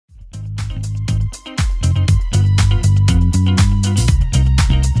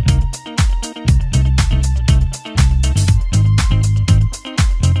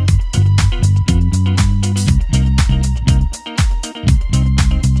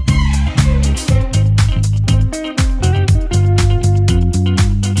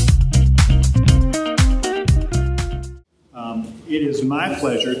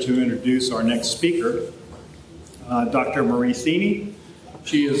to introduce our next speaker, Dr. Marie Cini.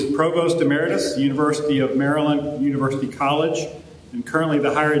 She is Provost Emeritus, University of Maryland University College, and currently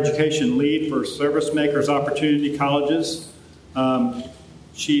the Higher Education Lead for Servicemembers Opportunity Colleges.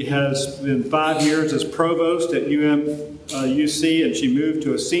 She has been 5 years as Provost at UC, and she moved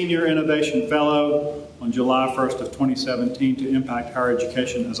to a Senior Innovation Fellow on July 1st of 2017 to impact higher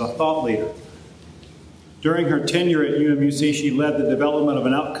education as a thought leader. During her tenure at UMUC, she led the development of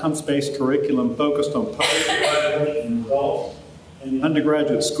an outcomes-based curriculum focused on post-graduation results in the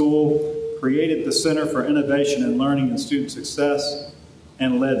undergraduate school, created the Center for Innovation and Learning and Student Success,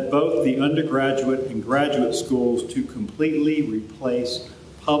 and led both the undergraduate and graduate schools to completely replace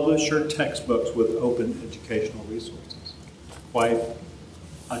publisher textbooks with open educational resources. Quite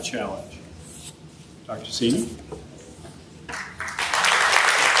a challenge. Dr. Cini.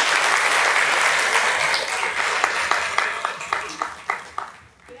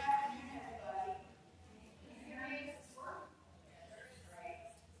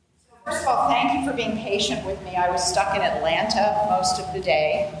 First of all, thank you for being patient with me. I was stuck in Atlanta most of the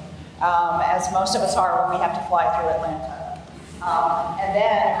day, as most of us are when we have to fly through Atlanta. And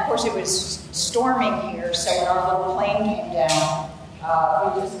then, of course, it was storming here, so when our little plane came down,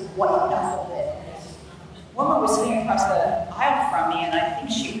 we just whitened out a little bit. This woman was sitting across the aisle from me, and I think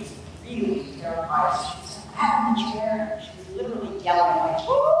she was really terrified. She sat in the chair, and she was literally yelling, like,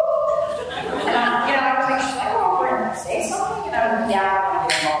 woo! And I was like, should I go over and say something? And I was like, yeah, I don't want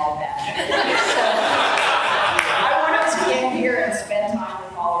to get involved in that. So I wanted to get here and spend time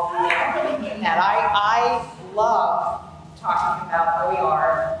with all of you. I really mean that. I love talking about OER,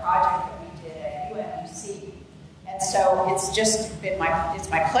 the project that we did at UMUC. And so it's just been it's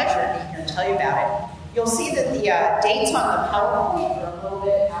my pleasure to be here and tell you about it. You'll see that the dates on the PowerPoint are a little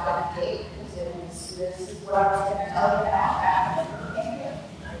bit out of date, because this is what I was going to tell you about after we came here.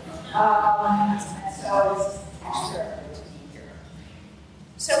 And so it's extra good to be here.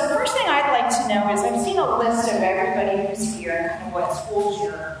 So the first thing I'd like to know is, I've seen a list of everybody who's here and kind of what schools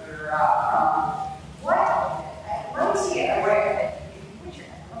you're from. Let me see it.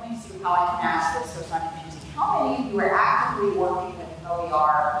 Let me see how I can ask this so it's not confusing. How many of you are actively working with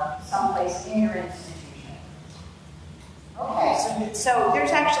OER someplace in your institution? Okay, so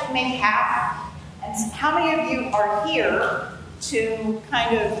there's actually maybe half. And how many of you are here to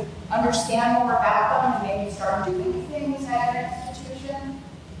kind of understand more about them and maybe start doing things at your institution?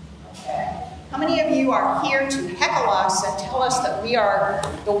 Okay. How many of you are here to heckle us and tell us that we are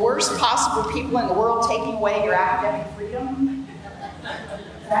the worst possible people in the world taking away your academic freedom?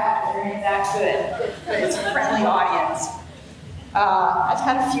 That's good. It's a friendly audience. I've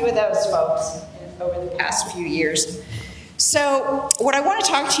had a few of those folks over the past few years. So what I want to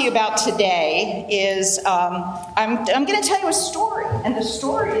talk to you about today is I'm going to tell you a story, and the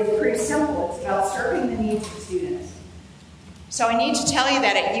story is pretty simple. It's about serving the needs of students. So I need to tell you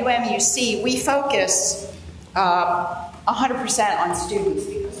that at UMUC we focus 100% on students,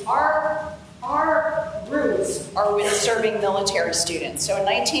 because our roots are with serving military students. So in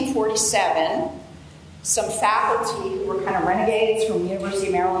 1947, some faculty who were kind of renegades from University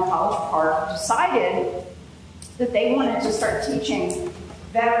of Maryland College Park decided that they wanted to start teaching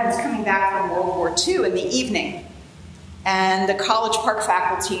veterans coming back from World War II in the evening. And the College Park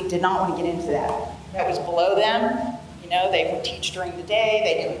faculty did not want to get into that. That was below them. You know, they would teach during the day.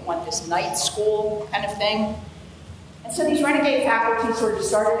 They didn't want this night school kind of thing. And so these renegade faculty sort of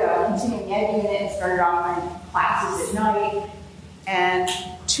started a continuing ed unit and started offering classes at night. And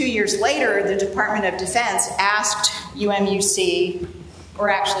 2 years later, the Department of Defense asked UMUC, or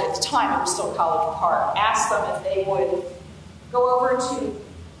actually at the time it was still College Park, asked them if they would go over to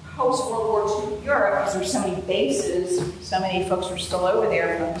post-World War II Europe, because there's so many bases, so many folks are still over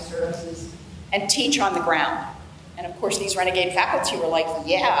there from the services, and teach on the ground. And of course these renegade faculty were like,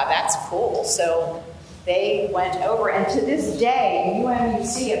 yeah, that's cool. So they went over, and to this day,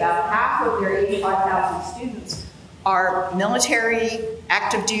 UMUC, about half of their 85,000 students are military,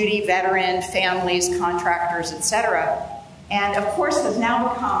 active duty, veteran, families, contractors, etc. And of course has now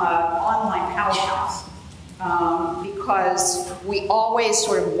become an online powerhouse because we always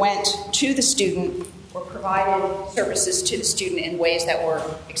sort of went to the student or provided services to the student in ways that were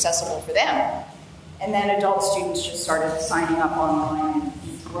accessible for them. And then adult students just started signing up online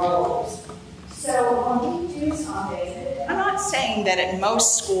in droves. So when we do something, I'm not saying that at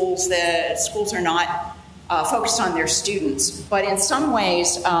most schools, the schools are not focused on their students, but in some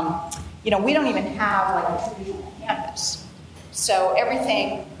ways, we don't even have like a traditional campus. So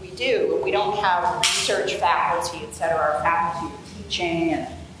everything we do, we don't have research faculty, et cetera. Our faculty are teaching and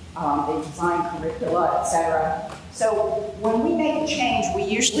they design curricula, et cetera. So when we make a change, we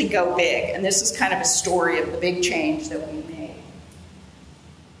usually go big, and this is kind of a story of the big change that we made.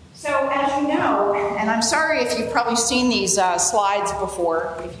 So as you know, and I'm sorry if you've probably seen these slides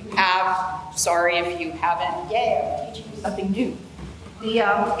before. If you have, sorry if you haven't. Yay, I'm teaching you something new.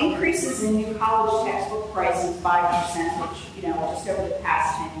 The increases in new college textbook prices, 5%, which, just over the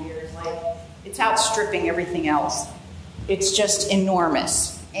past 10 years, it's outstripping everything else. It's just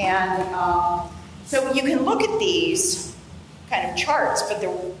enormous. And so you can look at these kind of charts, but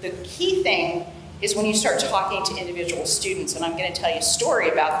the key thing is when you start talking to individual students, and I'm going to tell you a story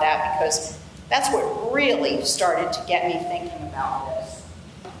about that because that's what really started to get me thinking about this.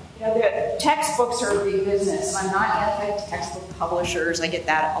 The textbooks are a big business, and I'm not anti-textbook publishers. I get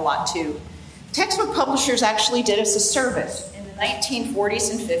that a lot too. Textbook publishers actually did us a service in the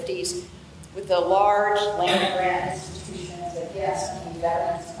 1940s and 50s with the large land-grant institutions that, yes,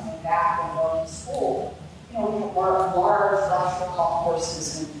 veterans coming back and going to school, we have large lecture hall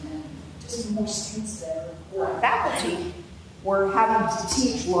courses and just more students there. Or faculty were having to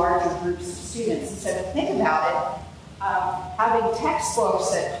teach larger groups of students. And so to think about it, having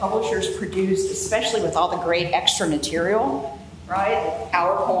textbooks that publishers produced, especially with all the great extra material, right, the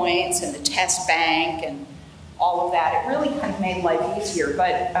PowerPoints and the test bank and all of that, it really kind of made life easier.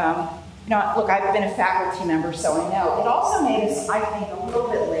 But look, I've been a faculty member, so I know. It also made us, I think, a little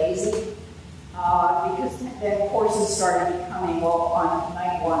bit lazy because then courses started becoming, well, on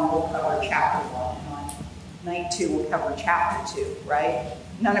night 1 we'll cover chapter 1, and on night 2 we'll cover chapter 2, right?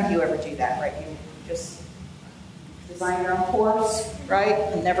 None of you ever do that, right? You just design your own course, right?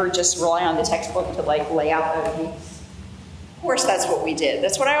 And never just rely on the textbook to lay out those weeks. Of course, that's what we did.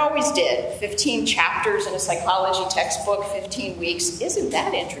 That's what I always did. 15 chapters in a psychology textbook, 15 weeks. Isn't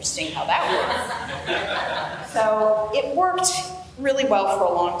that interesting how that worked? So it worked really well for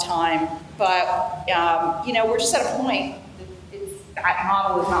a long time, but we're just at a point that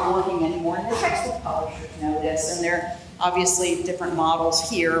model is not working anymore, and the textbook publishers know this, and there are obviously different models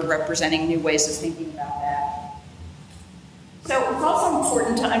here representing new ways of thinking about that. So it's also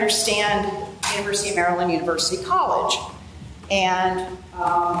important to understand University of Maryland University College. And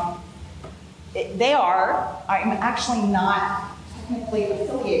I'm actually not technically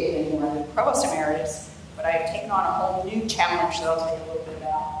affiliated anymore. I'm the Provost Emeritus, but I've taken on a whole new challenge that I'll tell you a little bit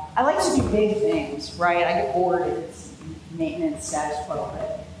about. I like to do big things, right? I get bored if it's maintenance status quo.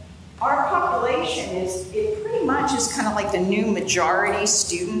 But our population it pretty much is kind of like the new majority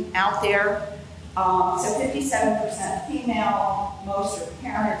student out there. So 57% female, most are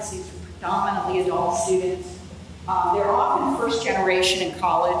parents, these are predominantly adult students. They're often first generation in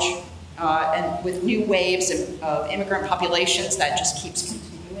college, and with new waves of immigrant populations, that just keeps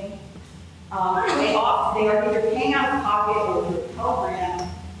continuing. They are either paying out of pocket or through a program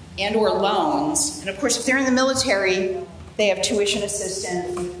and or loans. And of course, if they're in the military, they have tuition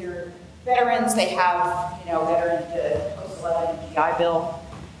assistance. If they're veterans, they have, veteran post-11 GI Bill.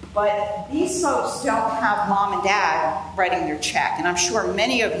 But these folks don't have mom and dad writing their check. And I'm sure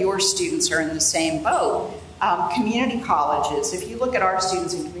many of your students are in the same boat. Community colleges, if you look at our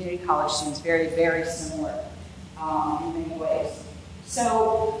students and community college students, very, very similar in many ways.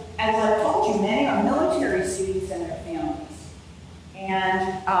 So, as I told you, many are military students and their families.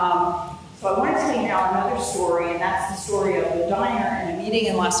 And so I want to tell you now another story, and that's the story of the diner in a meeting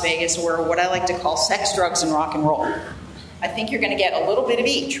in Las Vegas, or what I like to call sex, drugs, and rock and roll. I think you're going to get a little bit of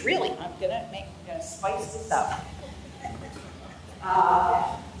each, really. I'm going to spice this up.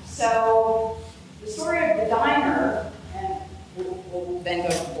 So the story of the diner, and we'll then go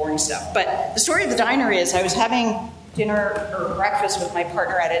to the boring stuff, but the story of the diner is I was having dinner or breakfast with my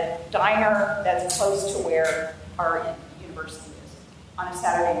partner at a diner that's close to where our university is on a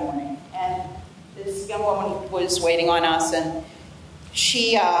Saturday morning. And this young woman was waiting on us, and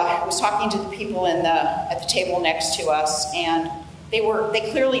she was talking to the people at the table next to us, and they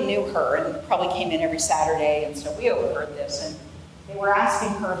clearly knew her and probably came in every Saturday, and so we overheard this. And they were asking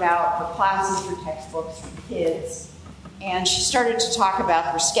her about her classes, her textbooks, her kids, and she started to talk about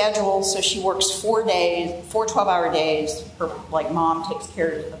her schedule. So she works 4 12-hour days. Her mom takes care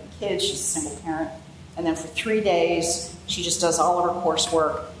of the kids. She's a single parent, and then for 3 days she just does all of her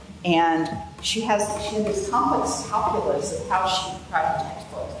coursework. And she had this complex calculus of how she write the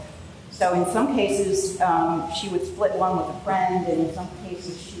textbooks. So in some cases, she would split one with a friend, and in some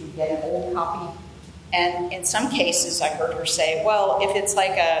cases, she would get an old copy. And in some cases, I heard her say, well, if it's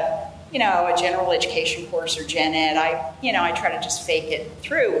like a general education course or gen ed, I try to just fake it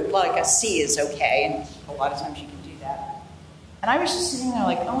through. Like a C is okay, and a lot of times you can do that. And I was just sitting there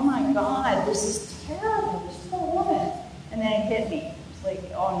like, oh my God, this is terrible, this poor woman. And then it hit me. Like,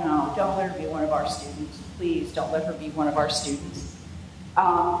 oh no, don't let her be one of our students. please don't let her be one of our students.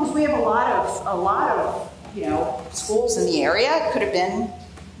 Because we have a lot of schools in the area. It could have been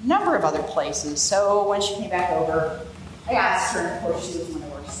a number of other places. So when she came back over, I asked her, and of course she was one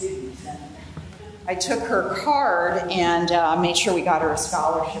of our students. And I took her card and made sure we got her a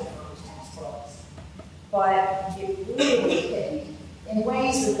scholarship for her textbooks. But it really hit me in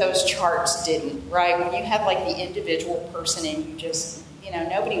ways that those charts didn't, right? When you have like the individual person and you just,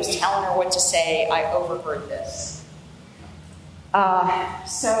 nobody was telling her what to say, I overheard this.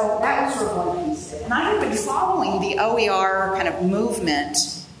 So that was sort of one piece of it. And I had been following the OER kind of movement.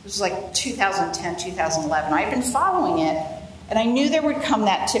 It was like 2010, 2011. I had been following it, and I knew there would come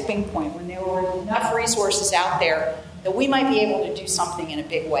that tipping point when there were enough resources out there that we might be able to do something in a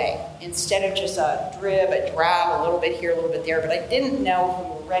big way, instead of just a drib, a drab, a little bit here, a little bit there. But I didn't know if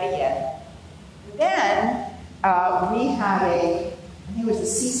we were ready yet. Then we had I think it was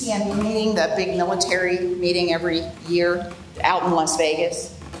the CCME meeting, the big military meeting every year out in Las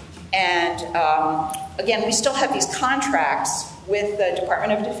Vegas. And again, we still have these contracts with the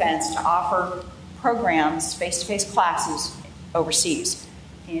Department of Defense to offer programs, face-to-face classes overseas,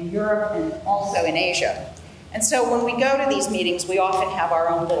 in Europe and also in Asia. And so when we go to these meetings, we often have our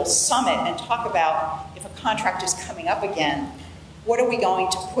own little summit and talk about if a contract is coming up again, what are we going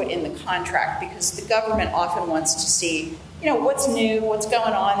to put in the contract? Because the government often wants to see, what's new, what's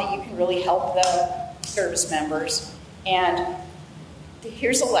going on that you can really help the service members. And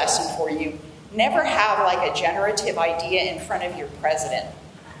here's a lesson for you. Never have like a generative idea in front of your president,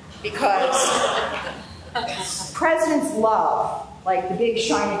 because presidents love like the big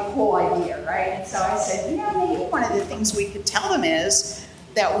shiny cool idea, right? And so I said, maybe one of the things we could tell them is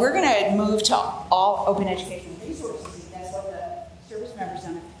that we're going to move to all open educational resources. That's what the service members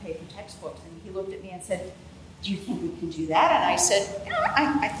don't have to pay for textbooks. And he looked at me and said, do you think we can do that? And I said,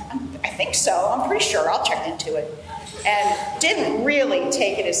 I think so. I'm pretty sure. I'll check into it. And didn't really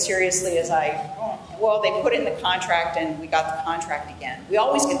take it as seriously as well, they put in the contract and we got the contract again. We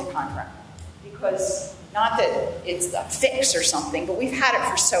always get the contract, because not that it's a fix or something, but we've had it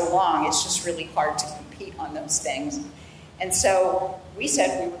for so long, it's just really hard to compete on those things. And so we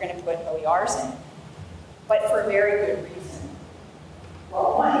said we were going to put OERs in, but for a very good reason.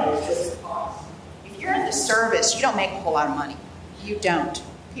 Well, one is just the cost. If you're in the service, you don't make a whole lot of money. You don't.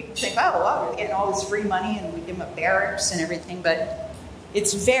 People think, we're getting all this free money and we give them a barracks and everything, but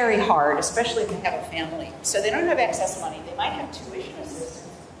it's very hard, especially if they have a family. So they don't have excess money. They might have tuition assistance,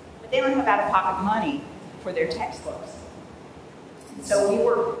 but they don't have out-of-pocket money for their textbooks. And so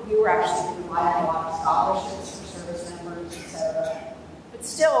we were actually providing a lot of scholarships for service members, etc. But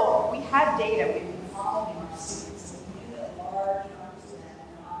still, we had data. We've been following our students, and we knew that large numbers of them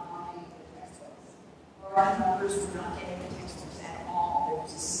were not buying the textbooks. Large numbers were not getting the textbooks at all. There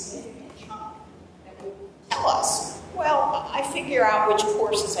was a significant chunk that would tell us, well, I figure out which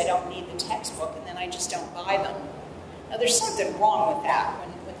courses I don't need the textbook, and then I just don't buy them. Now, there's something wrong with that.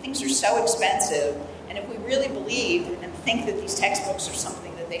 When things are so expensive, and if we really believe and think that these textbooks are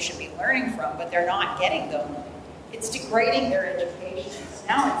something that they should be learning from, but they're not getting them, it's degrading their education.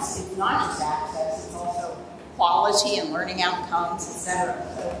 Now it's not just access, it's also quality and learning outcomes, etc.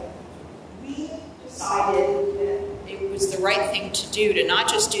 So we decided that it was the right thing to do to not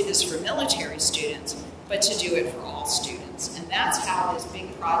just do this for military students, but to do it for all students. And that's how this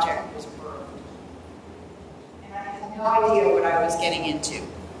big project was birthed. And I had no idea what I was getting into.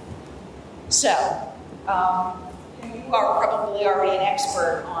 So, you are probably already an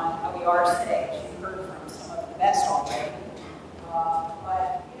expert on OERs today. You've heard from some of the best already.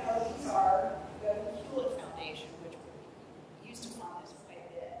 But, these are the Hewlett Foundation, which we used to fund this quite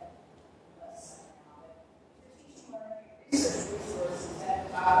a bit. Teaching learning research resources that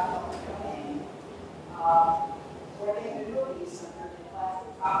are public domain, where they have been released under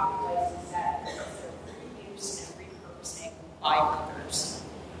intellectual property license that are reuse and repurposing by others.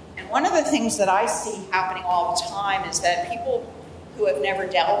 And one of the things that I see happening all the time is that people who have never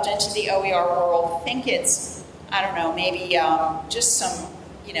delved into the OER world think it's, maybe just some,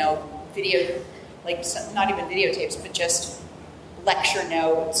 video, like not even videotapes, but just lecture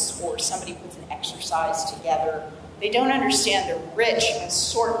notes, or somebody puts an exercise together. They don't understand the rich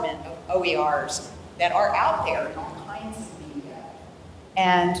assortment of OERs that are out there in all kinds of media.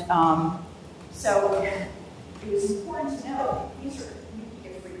 And so it was important to know that these are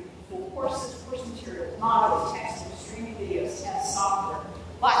courses, course materials, models, text, streaming videos, test software,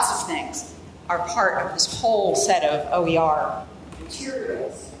 lots of things are part of this whole set of OER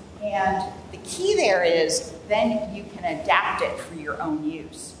materials. And the key there is then you can adapt it for your own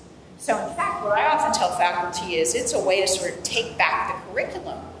use. So in fact, what I often tell faculty is it's a way to sort of take back the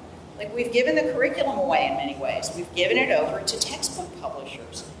curriculum. Like, we've given the curriculum away in many ways. We've given it over to textbook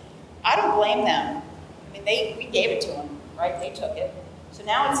publishers. I don't blame them. I mean, we gave it to them, right? They took it. So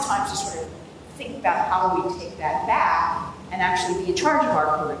now it's time to sort of think about how we take that back and actually be in charge of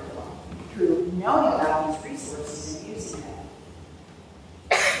our curriculum through knowing about these resources and using them.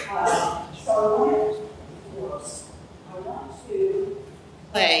 So I want to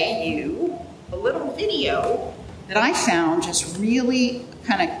play you a little video that I found just really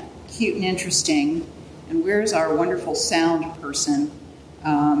kind of cute and interesting. And where's our wonderful sound person?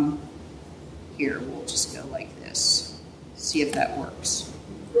 Here, we'll just go like this. See if that works.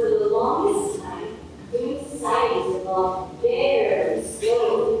 For the longest time, human societies evolved very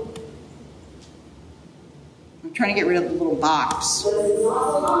slowly. I'm trying to get rid of the little box. But not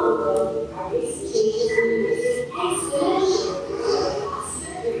so long ago, our recent changes were exponential.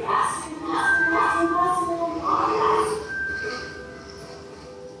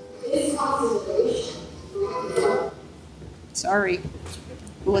 This causes evolution. Sorry.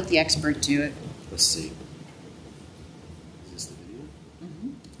 We'll let the expert do it. Let's see. Is this the video?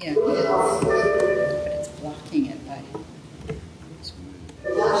 Yeah. But it's blocking it by...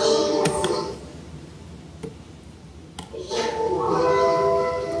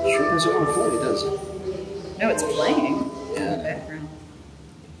 Sure doesn't want to play, does it? No, it's playing in the Yeah. background.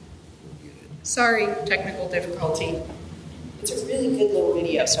 Sorry, technical difficulty. It's a really good little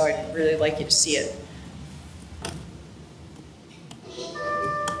video, so I'd really like you to see it.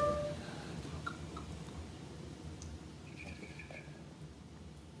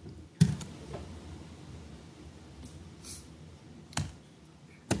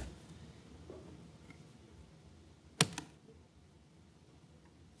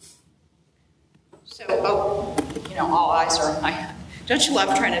 So, all eyes are on my... Don't you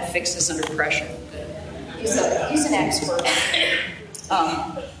love trying to fix this under pressure? He's an expert.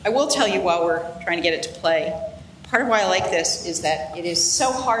 I will tell you while we're trying to get it to play, part of why I like this is that it is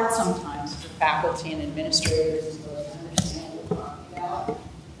so hard sometimes for faculty and administrators to understand what we're talking about.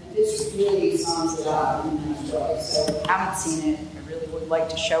 And this really sums it up in a nice way. So if you haven't seen it, I really would like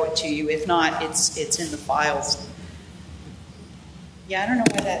to show it to you. If not, it's in the files. Yeah, I don't know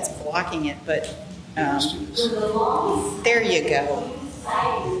why that's blocking it, but there you go.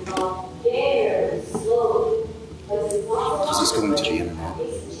 Is this going to the internet?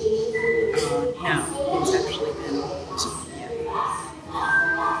 No, it's actually been...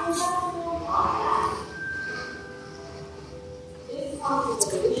 It's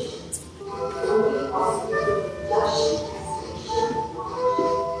good.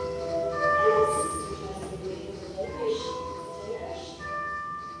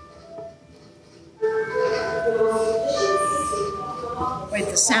 Wait,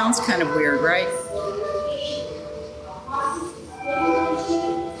 the sound's kind of weird, right?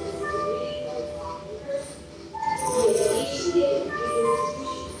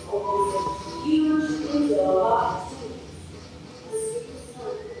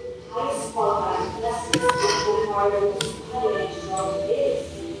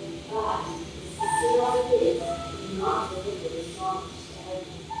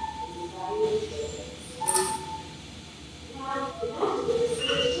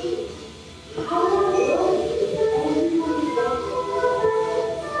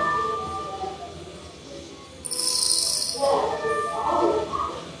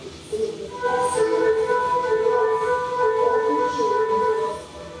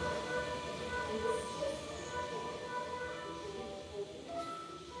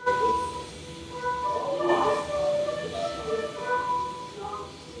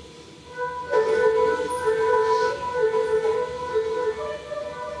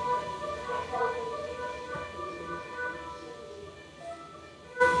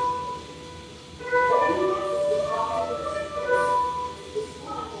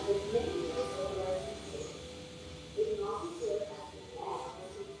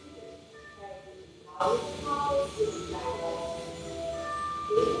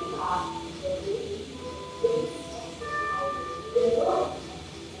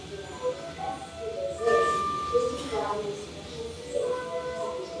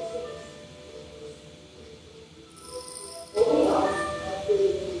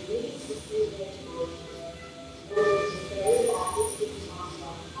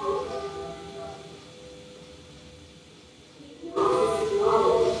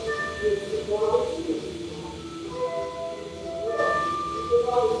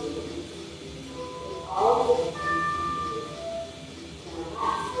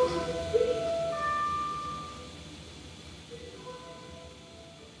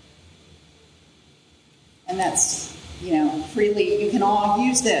 And that's freely, you can all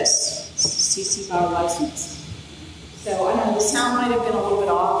use this CC BY license. So I don't know, the sound might have been a little bit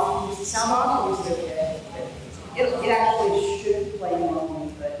off. Was the sound off or was it okay? It actually should play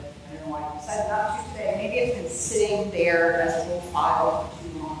normally, but I don't know why I decided not to today. Maybe it's been sitting there as a little file for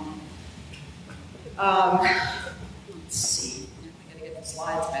too long. Let's see. I gotta get the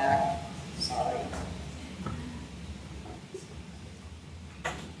slides back. Sorry.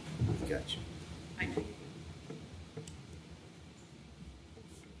 Gotcha. I know.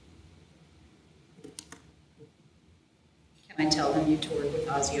 Can I tell them you toured with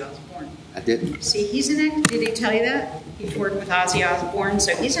Ozzy Osbourne? I didn't. See, he's an expert. Did he tell you that? He toured with Ozzy Osbourne,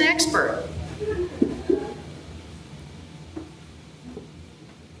 so he's an expert.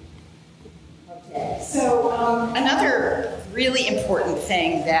 Okay, so another really important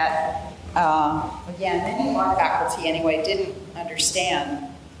thing that, again, many of our faculty anyway didn't understand,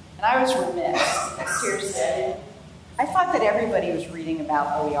 and I was remiss, seriously, I thought that everybody was reading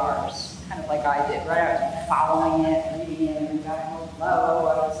about OERs, kind of like I did, right? I was following it, reading it, and got more low.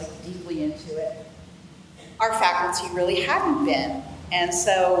 I was like deeply into it. Our faculty really hadn't been, and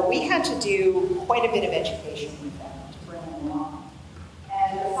so we had to do quite a bit of education with them to bring them along.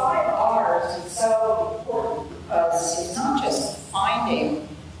 And the 5 R's is so important because it's not just finding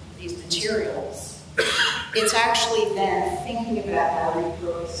these materials, it's actually then thinking about how to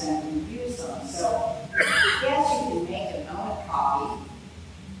repurpose them and reuse them. So yes, you can make an own copy.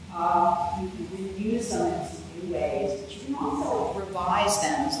 You can reuse them in some new ways, but you can also revise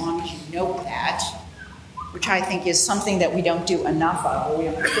them as long as you note that, which I think is something that we don't do enough of, or we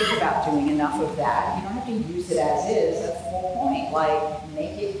don't think about doing enough of that. You don't have to use it as is. That's the whole point. Like,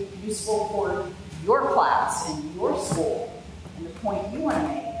 make it useful for your class and your school and the point you want to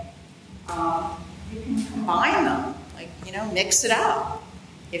make. You can combine them, like, mix it up,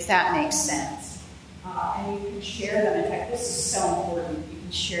 if that makes sense. And you can share them. In fact, this is so important. You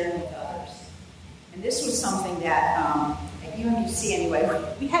can share them with others. And this was something that, at UMUC anyway,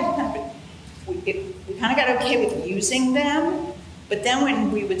 we had we kind of got okay with using them, but then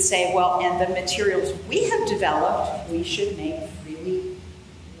when we would say, well, and the materials we have developed, we should make freely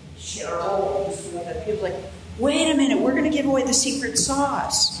shareable, useful with it. People were like, wait a minute, we're going to give away the secret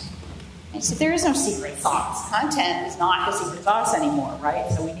sauce. And so there is no secret sauce. Content is not the secret sauce anymore,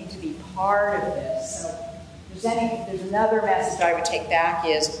 right? So we need to be part of this. So there's another message I would take back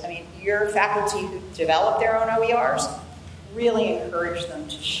is, your faculty who develop their own OERs, really encourage them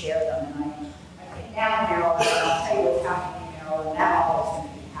to share them. And I think now, I'll tell you what's happening, now what's going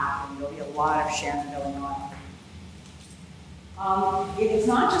to be happening. There'll be a lot of sharing going on. It is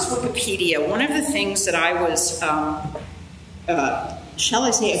not just Wikipedia. One of the things that I was, shall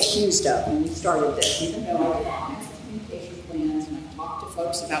I say, accused of when we started this, even though I did comments and communication plans and I talked to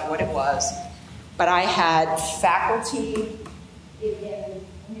folks about what it was, but I had faculty when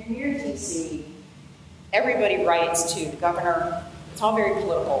you're near DC, everybody writes to the governor. It's all very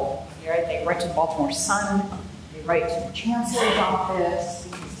political. Right? They write to the Baltimore Sun. They write to the chancellor's office.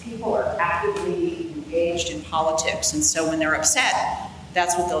 These people are actively engaged in politics, and so when they're upset,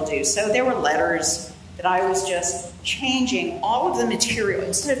 that's what they'll do. So there were letters that I was just changing all of the material.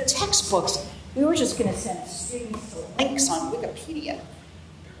 Instead of textbooks, we were just going to send students to links on Wikipedia.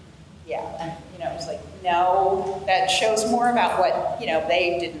 Yeah, and it was like, no, that shows more about what,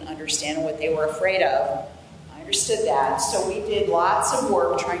 they didn't understand and what they were afraid of. I understood that. So we did lots of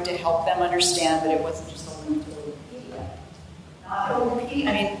work trying to help them understand that it wasn't just a link to Wikipedia. Not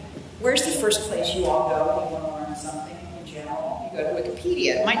Wikipedia. Where's the first place you all go when you want to learn something in general? You go to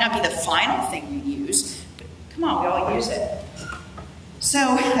Wikipedia. It might not be the final thing you use, but come on, we all use it. So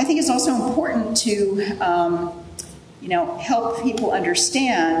I think it's also important to help people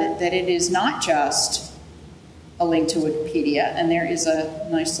understand that it is not just a link to Wikipedia, and there is a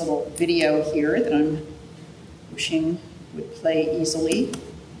nice little video here that I'm wishing would play easily.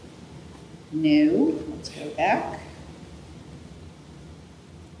 No, let's go back.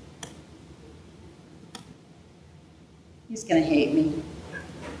 He's gonna hate me.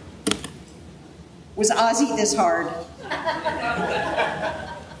 Was Ozzy this hard?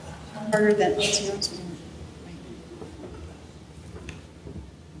 Harder than Ozzy.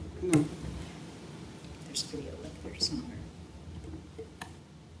 There's a video link there somewhere.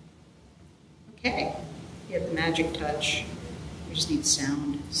 Okay, you have the magic touch. We just need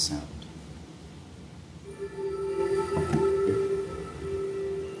sound. So.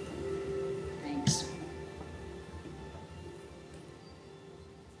 Thanks.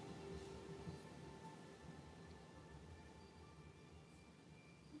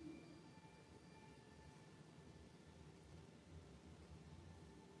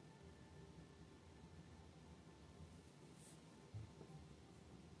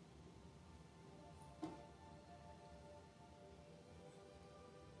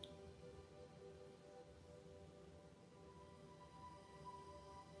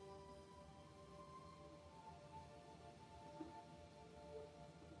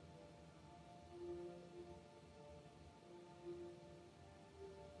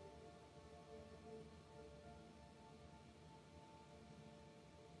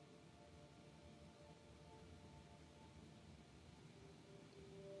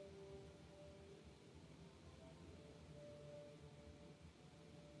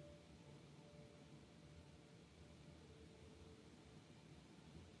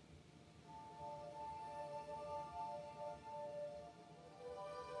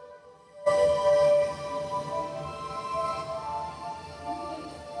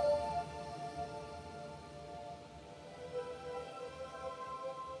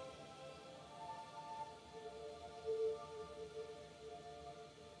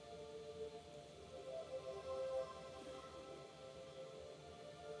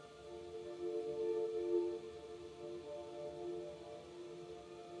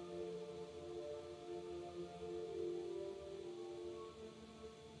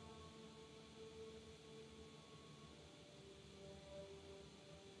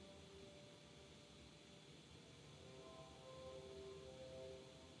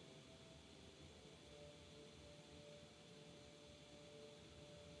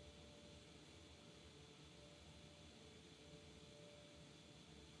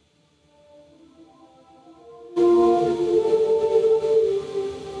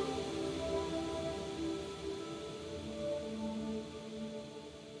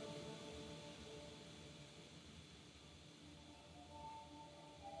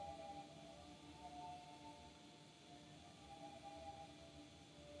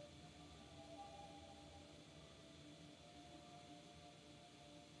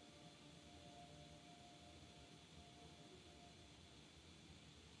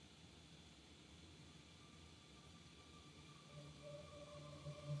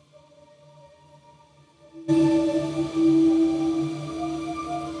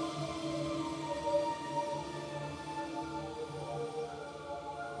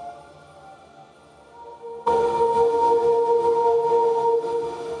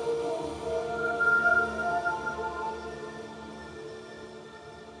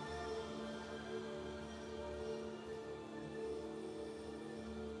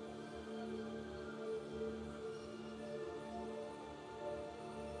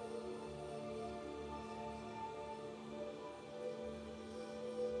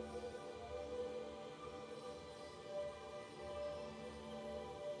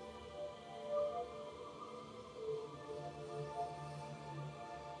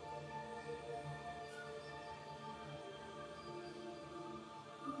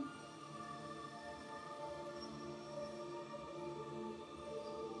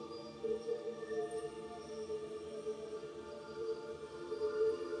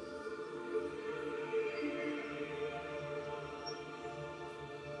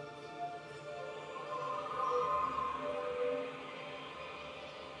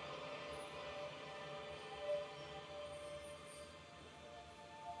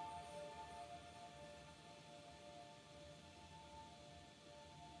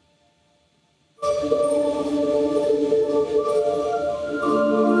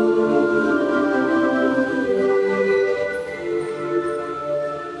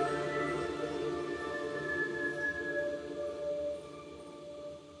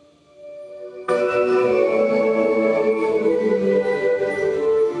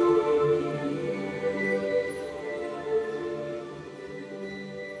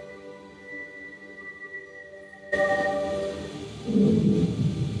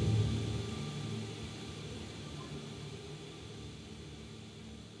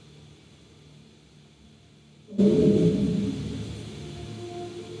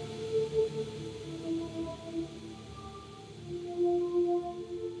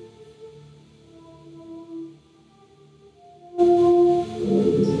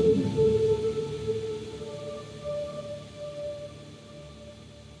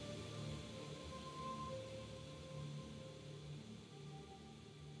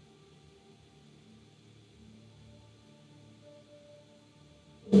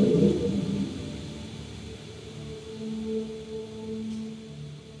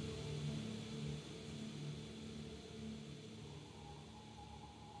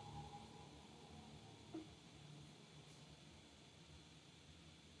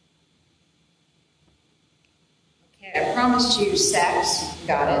 Okay, I promised you sex.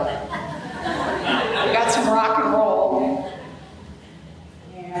 Got it. We got some rock and roll.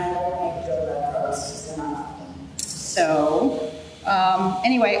 And so,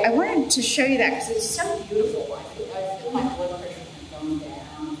 anyway, I wanted to show you that because it's so beautiful. I feel my blood pressure going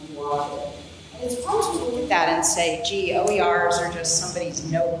down and watch it. And it's hard to look at that and say, gee, OERs are just somebody's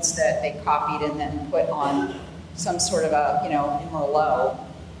notes that they copied and then put on some sort of a, in Merlot.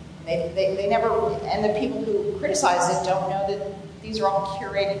 They never, and the people who criticize it don't know that these are all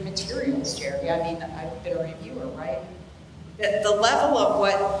curated materials, Jerry. I mean, I've been a reviewer, right? The level of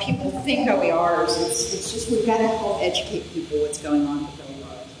what people think OERs, it's just we've got to help educate people what's going on with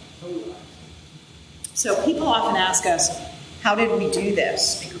OERs. So people often ask us, how did we do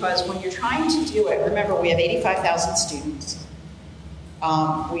this? Because when you're trying to do it, remember we have 85,000 students.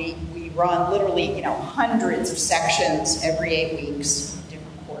 We run literally, hundreds of sections every 8 weeks,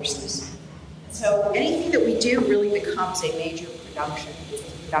 different courses. So anything that we do really becomes a major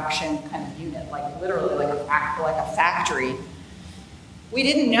production kind of unit, like literally like a factory. We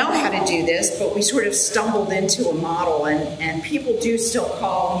didn't know how to do this, but we sort of stumbled into a model, and people do still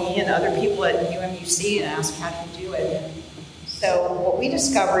call me and other people at UMUC and ask, how do you do it? So what we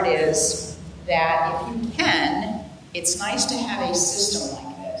discovered is that if you can, it's nice to have a system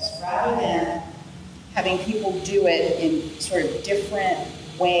like this, rather than having people do it in sort of different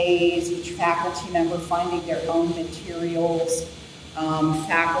ways, each faculty member finding their own materials,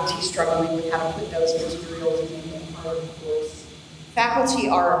 faculty struggling with how to put those materials in part of the course. Faculty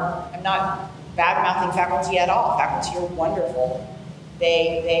are, I'm not bad-mouthing faculty at all. Faculty are wonderful.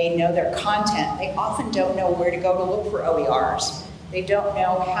 They know their content. They often don't know where to go to look for OERs. They don't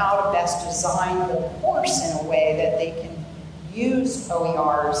know how to best design the course in a way that they can use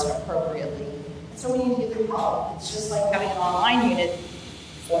OERs appropriately. So we need to give them help. It's just like having an online unit,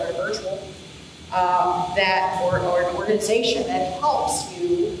 or virtual, or an organization that helps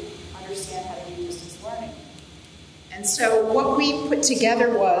you understand how to do distance learning. And so what we put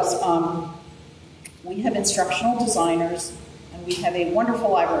together was, we have instructional designers, and we have a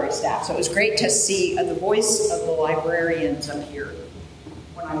wonderful library staff. So it was great to see the voice of the librarians up here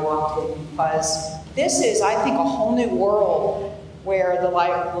when I walked in, because this is, I think, a whole new world where the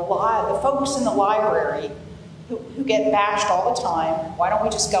folks in the library who get bashed all the time, why don't we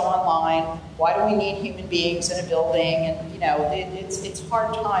just go online? Why do we need human beings in a building? And it's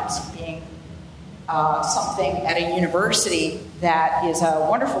hard times being something at a university that is a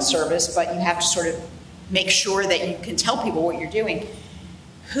wonderful service, but you have to sort of make sure that you can tell people what you're doing.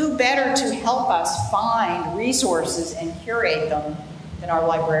 Who better to help us find resources and curate them than our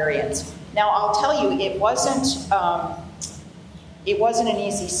librarians? Now, I'll tell you, it wasn't an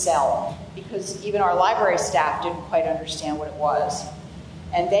easy sell, because even our library staff didn't quite understand what it was.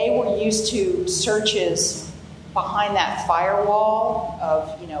 And they were used to searches behind that firewall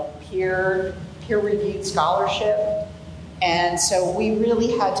of, peer-reviewed scholarship. And so we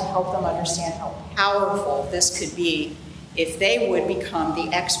really had to help them understand how powerful this could be if they would become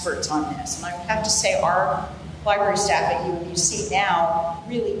the experts on this. And I have to say, our library staff at UMUC now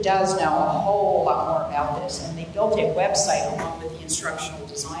really does know a whole lot more about this. And they built a website along with the instructional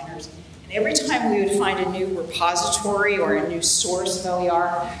designers. And every time we would find a new repository or a new source of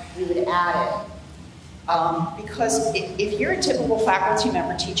OER, we would add it. Because if you're a typical faculty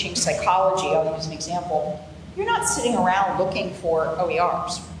member teaching psychology, I'll use an example, you're not sitting around looking for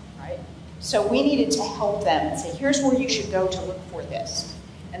OERs, right? So we needed to help them and say, here's where you should go to look for this.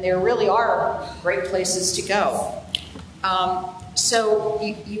 And there really are great places to go. So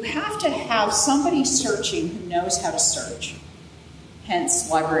you have to have somebody searching who knows how to search, hence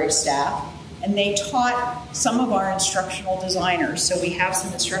library staff. And they taught some of our instructional designers. So we have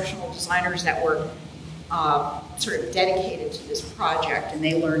some instructional designers that were sort of dedicated to this project, and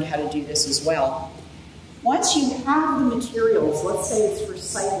they learned how to do this as well. Once you have the materials, let's say it's for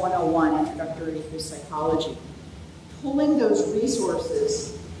Psych 101, Introductory to Psychology, pulling those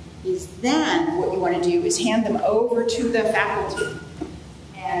resources is then what you want to do is hand them over to the faculty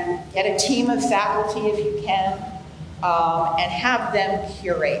and get a team of faculty if you can, and have them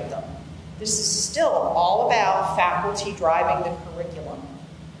curate them. This is still all about faculty driving the curriculum,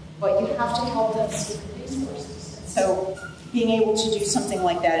 but you have to help them see the resources. So being able to do something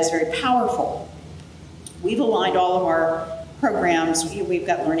like that is very powerful. We've aligned all of our programs, we've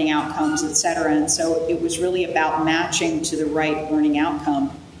got learning outcomes, et cetera, and so it was really about matching to the right learning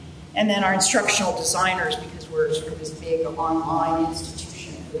outcome. And then our instructional designers, because we're sort of this big online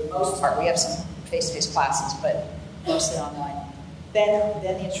institution for the most part, we have some face-to-face classes, but mostly online. Then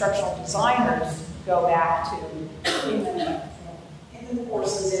the instructional designers go back to in the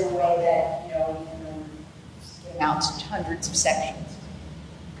courses in a way that, you can amounts to hundreds of sections.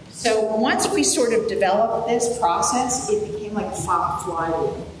 So once we sort of developed this process, it became like a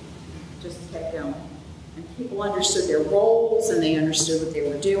flywheel. Just kept going. And people understood their roles and they understood what they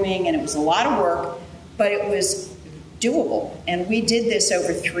were doing, and it was a lot of work, but it was doable. And we did this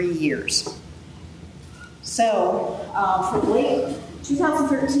over 3 years. So from late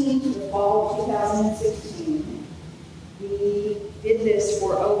 2013 to the fall of 2016, we did this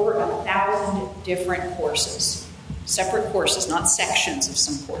for over 1,000 different courses. Separate courses, not sections of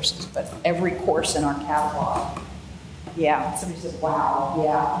some courses, but every course in our catalog. Yeah, somebody said, wow,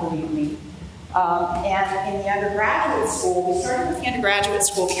 yeah, believe me. And in the undergraduate school, we started with the undergraduate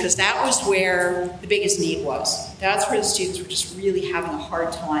school because that was where the biggest need was. That's where the students were just really having a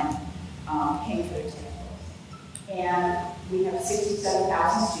hard time paying for their textbooks. And we have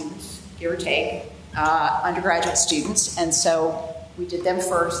 67,000 students, give or take, undergraduate students, and so we did them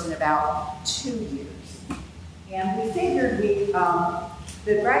first in about 2 years. And we figured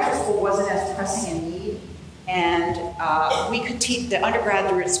the graduate school wasn't as pressing a need, and we could teach, the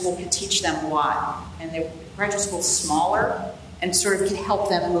undergraduate school could teach them a lot, and the graduate school is smaller and sort of can help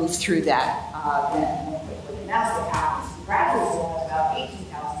them move through that then more quickly. And that's what happens. The graduate school has about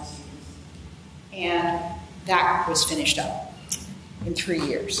 18,000 students, and that was finished up in 3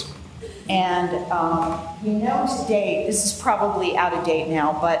 years. And we know to date, this is probably out of date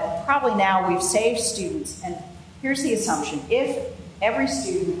now, but probably now we've saved students. And here's the assumption. If every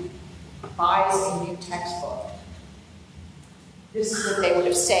student buys a new textbook, this is what they would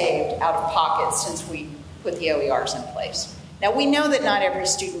have saved out of pocket since we put the OERs in place. Now, we know that not every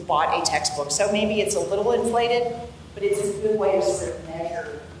student bought a textbook, so maybe it's a little inflated, but it's a good way to sort of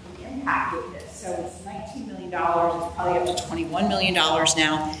measure the impact of this. So it's $19 million, it's probably up to $21 million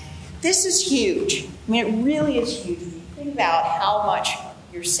now. This is huge. I mean, it really is huge when you think about how much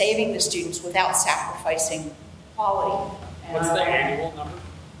you're saving the students without sacrificing quality. What's the annual number?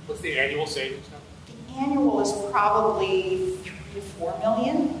 What's the annual savings number? The annual is probably 3 to 4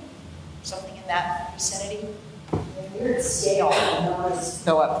 million, something in that vicinity. When we're at scale, the numbers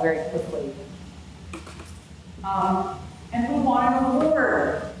go up very quickly. And we won an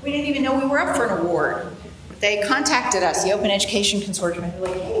award. We didn't even know we were up for an award. They contacted us, the Open Education Consortium, and they were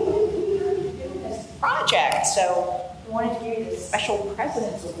like, hey, what are you doing this project? So we wanted to give you this special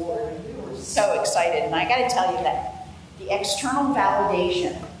President's Award, and we were so excited. And I got to tell you that the external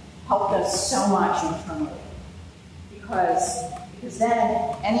validation helped us so much internally. Because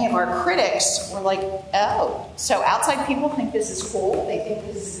then any of our critics were like, oh, so outside people think this is cool, they think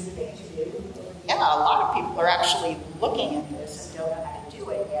this is a good thing to do. Yeah, a lot of people are actually looking at this and don't know how to do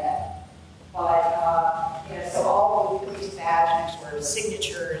it yet. But, you know, so all of these badges were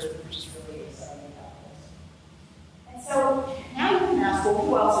signatures. We were just really excited about this. And so now you can ask, well,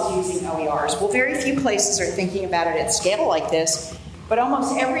 who else is using OERs? Well, very few places are thinking about it at scale like this, but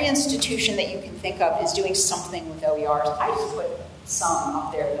almost every institution that you can think of is doing something with OERs. I just put some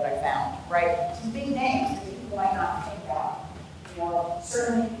up there that I found, right? Some big names that you might not think about. You know,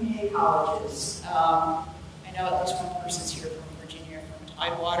 certainly community colleges. I know at least one person's here from Virginia, from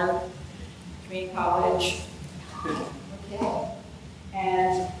Tidewater Community College. Okay.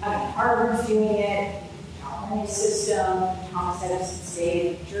 And Harvard's doing it, California system, Thomas Edison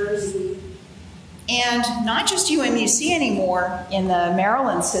State, New Jersey. And not just UMUC anymore in the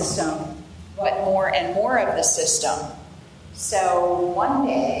Maryland system, but more and more of the system. So one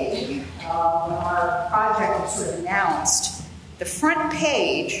day, when our project was sort of announced, the front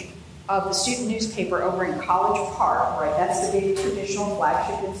page of the student newspaper over in College Park, right, that's the big traditional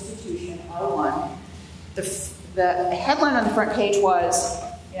flagship institution, R1, the headline on the front page was,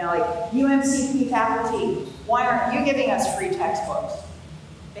 you know, like, UMCP faculty, why aren't you giving us free textbooks?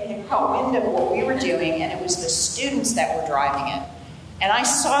 They had caught wind of what we were doing, and it was the students that were driving it. And I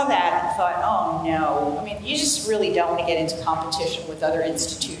saw that and thought, oh no. I mean, you just really don't want to get into competition with other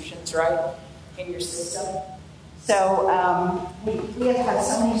institutions, right, in your system. So we have had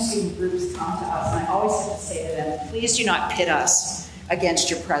so many student groups come to us, and I always have to say to them, please do not pit us against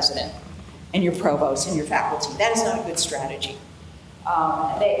your president and your provost and your faculty. That is not a good strategy.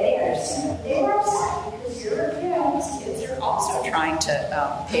 They understand that. They were upset because these kids are also trying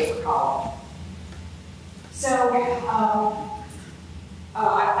to pay for college. So,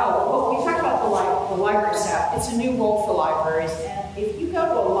 well, we talked about the library staff. It's a new role for libraries, and if you go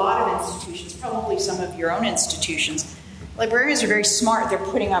to a lot of institutions, probably some of your own institutions, librarians are very smart. They're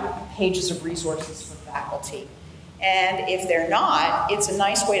putting up pages of resources for faculty. And if they're not, it's a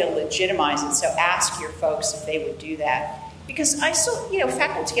nice way to legitimize it. So ask your folks if they would do that. Because I still,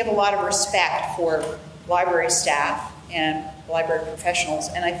 faculty have a lot of respect for library staff and library professionals,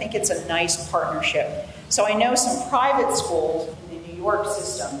 and I think it's a nice partnership. So I know some private schools in the New York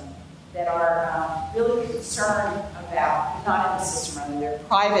system that are really concerned about, not in the system, rather, they're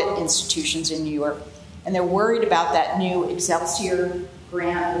private institutions in New York, and they're worried about that new Excelsior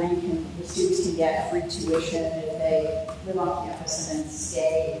grant where the students can get free tuition if they live on campus and then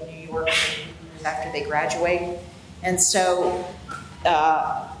stay in New York after they graduate. And so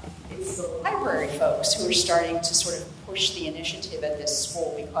it's the library folks who are starting to sort of push the initiative at this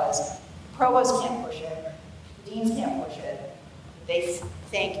school, because the provost can't push it, the deans can't push it. They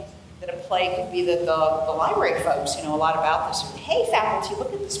think that a play could be that the library folks who know a lot about this, hey, faculty,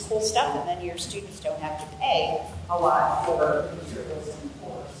 look at this cool stuff, and then your students don't have to pay a lot for materials in the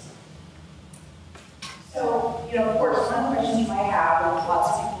course. So, of course, one of the questions you might have, and lots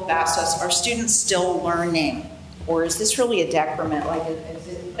of people have asked us, are students still learning? Or is this really a decrement? Like, is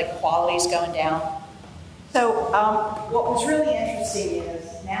it like quality's going down? So, what was really interesting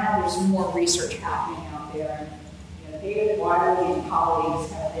is now there's more research happening out there. David Waterley and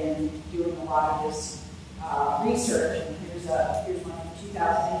colleagues have been doing a lot of this research, and here's one from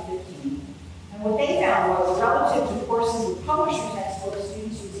 2015. And what they found was, relative to courses with publisher textbooks,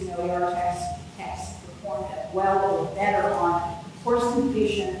 students using OER text performed well or better on course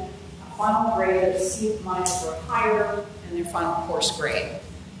completion, a final grade of C- or higher, and their final course grade.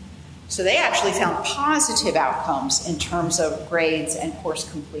 So they actually found positive outcomes in terms of grades and course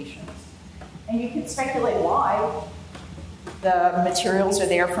completions. And you can speculate why. The materials are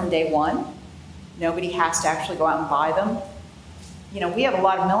there from day one. Nobody has to actually go out and buy them. We have a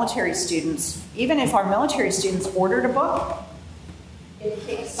lot of military students. Even if our military students ordered a book, it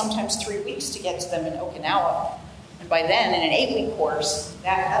takes sometimes 3 weeks to get to them in Okinawa. And by then, in an 8-week course,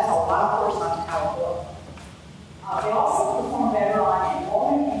 that's a lot of course on how to book. They also perform better on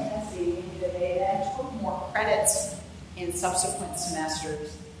enrollment intensity, meaning that they then took more credits in subsequent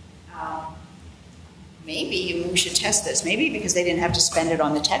semesters. Maybe we should test this. Maybe because they didn't have to spend it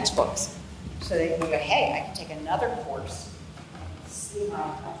on the textbooks. So they can go, hey, I can take another course and see my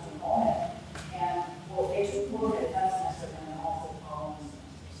enrollment. And they took more than that semester and then also the following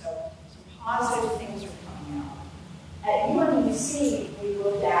semester. So some positive things are coming out. At UMUC, we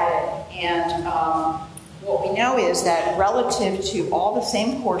looked at it, and what we know is that relative to all the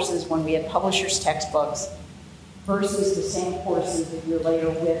same courses when we had publishers' textbooks versus the same courses a year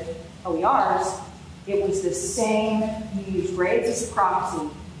later with OERs, it was the same. You used grades as a proxy.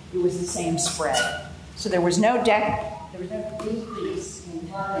 It was the same spread. So there was no decrease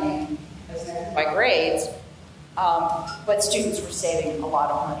in learning as measured by grades, but students were saving a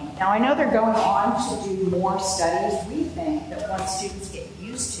lot of money. Now I know they're going on to do more studies. We think that once students get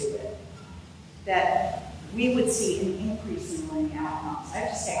used to it, that we would see an increase in learning outcomes. I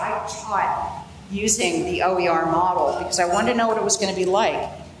have to say, I taught using the OER model because I wanted to know what it was going to be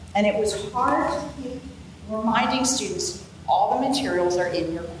like. And it was hard to keep reminding students all the materials are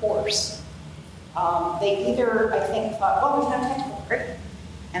in your course. They either, I think, thought, well, there's no textbook, great.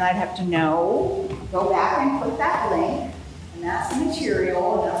 And I'd have to go back and click that link, and that's the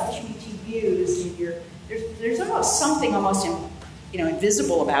material, and that's what you need to use. And there's almost something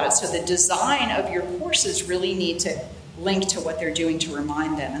invisible about it. So the design of your courses really need to link to what they're doing to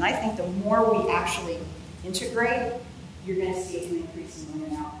remind them. And I think the more we actually integrate, you're going to see an increase in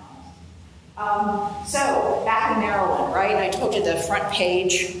learning outcomes. So back in Maryland, right? And I told you the front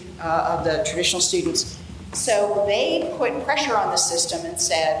page of the traditional students. So they put pressure on the system and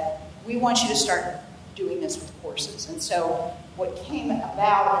said, we want you to start doing this with courses. And so what came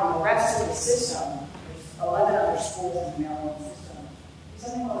about in the rest of the system, there's 11 other schools in the Maryland system,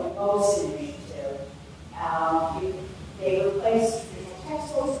 something called the Provost initiative. They replaced traditional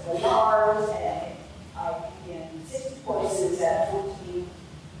textbooks with OERs and in 60 courses at 14,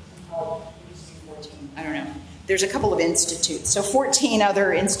 used to be 14, I don't know. There's a couple of institutes, so 14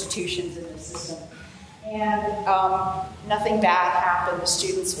 other institutions in the system. And nothing bad happened, the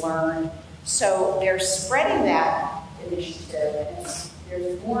students learned. So they're spreading that initiative, and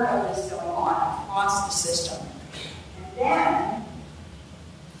there's more of this going on across the system. And then,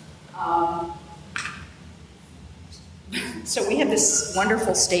 so we have this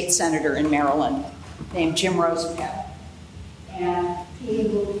wonderful state senator in Maryland named Jim Rosenfeld. And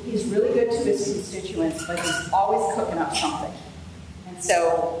he's really good to his constituents, but he's always cooking up something. And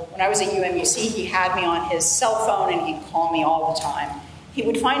so when I was at UMUC, he had me on his cell phone and he'd call me all the time. He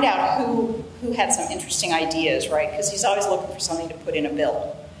would find out who had some interesting ideas, right? Because he's always looking for something to put in a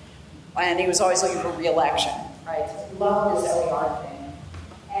bill. And he was always looking for re-election, right? So he loved this OER thing.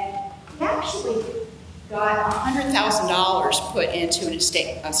 And he actually got $100,000 put into a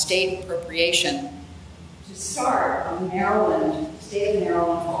state appropriation to start a state of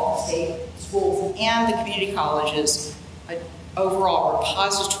Maryland for all state schools. schools and the community colleges an overall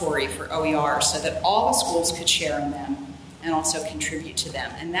repository for OER so that all the schools could share in them and also contribute to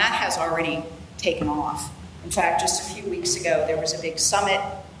them. And that has already taken off. In fact, just a few weeks ago, there was a big summit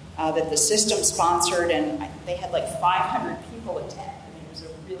that the system sponsored, and they had like 500 people attend. I mean, it was a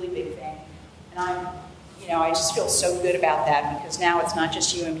really big thing. And I just feel so good about that because now it's not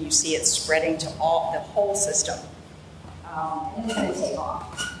just UMUC, it's spreading to the whole system. And it's going to take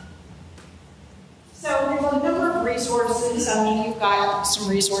off. So there's a number of resources. I mean, you've got some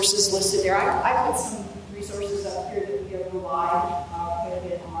resources listed there. I put some resources up here that we have relied quite a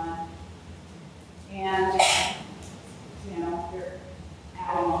bit on. And, they're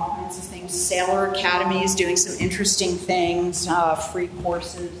adding all kinds of things. Sailor Academy is doing some interesting things, free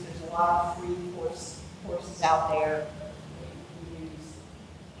courses. There's a lot of free courses out there that you can use.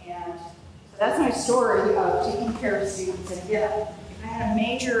 And so that's my story of taking care of students. And again, if I had a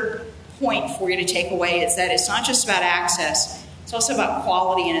major point for you to take away, it's that it's not just about access, it's also about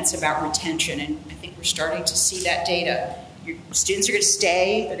quality and it's about retention. And I think we're starting to see that data. Your students are going to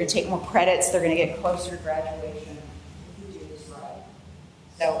stay, they're going to take more credits, they're going to get closer to graduation if you do this right.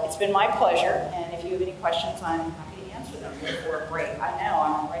 So it's been my pleasure, and if you have any questions, I'm happy to answer them before a break. I know,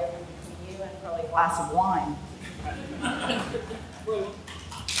 I'm right between you and probably a glass of wine.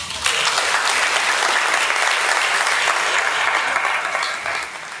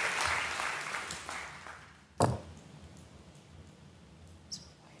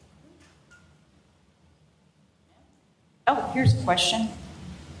 Oh, here's a question.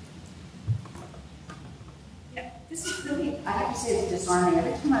 Yeah, this is really, I have to say it's disarming.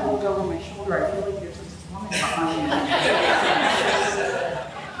 Every time I look over my shoulder, I feel like there's this woman behind me.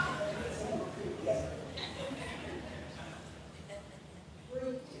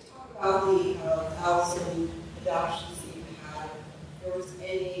 Ruth, you talk about the 1,000 adoptions that you had. If there was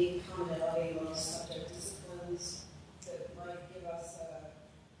any commonality among subject disciplines that might give us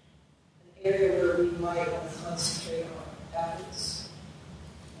an area where we might want to concentrate on efforts?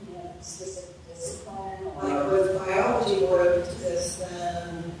 In a specific discipline? Like with biology more into this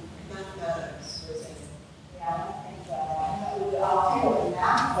than mathematics, for example. Yeah, I don't think that. I'll tell you what,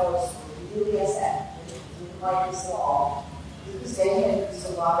 math folks really is that. We like this law because they use a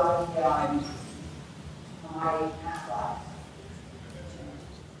lot of my math class.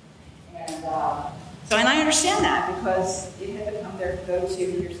 And and I understand that because it had become their go-to,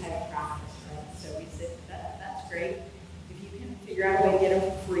 here's how you practice, right? So we said, that's great. If you can figure out a way to get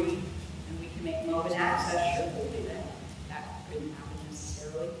them for free and we can make them open access, sure, we'll do that. That couldn't happen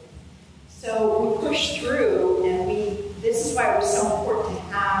necessarily. So we pushed through, and this is why it was so important to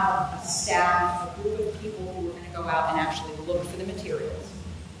have a staff, a group of people who were going to go out and actually look for the materials.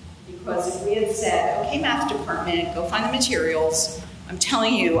 Because if we had said, okay, math department, go find the materials, I'm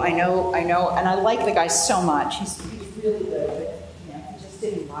telling you, I know, and I like the guy so much. He's really good, but he just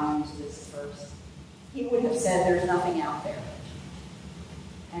didn't buy into this at first. He would have said, there's nothing out there.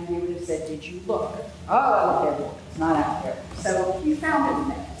 And we would have said, did you look? Oh, I looked everywhere. It's not out there. So he found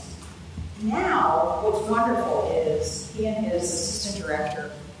it next. Now, what's wonderful is he and his assistant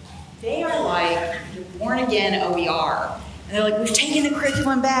director, they are like born-again OER. And they're like, we've taken the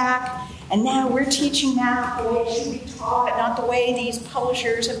curriculum back, and now we're teaching math the way it should be taught, not the way these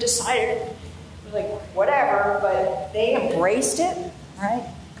publishers have decided. We're like, whatever, but they embraced it, right?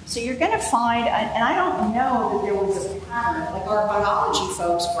 So you're going to find, and I don't know that there was a pattern. Like our biology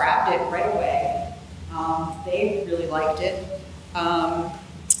folks grabbed it right away. They really liked it. I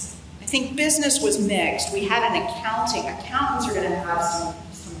think business was mixed. We had an accounting. Accountants are going to have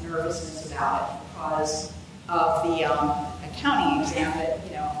some nervousness about it because of the accounting exam that,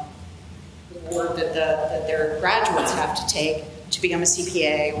 the board that their graduates have to take to become a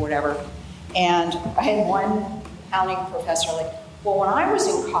CPA or whatever. And I had one accounting professor like, well, when I was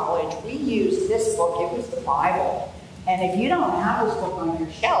in college, we used this book. It was the Bible. And if you don't have this book on your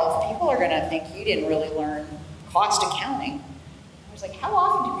shelf, people are going to think you didn't really learn cost accounting. I was like, how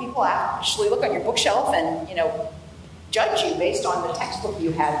often do people actually look on your bookshelf and, judge you based on the textbook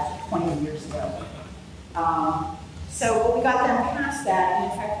you had 20 years ago? So we got them past that.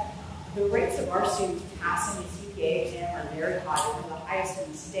 And in fact, the rates of our students passing the CPA exam are very high. They're the highest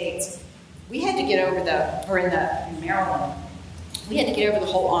in the States. We had to get over in Maryland, we had to get over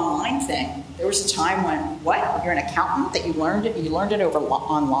the whole online thing. There was a time when, what? You're an accountant that you learned it over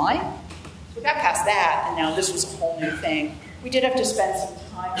online? So we got past that, and now this was a whole new thing. We did have to spend some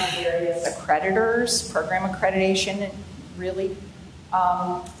time on various accreditors, program accreditation, really.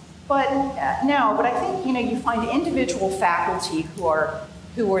 But I think you find individual faculty who are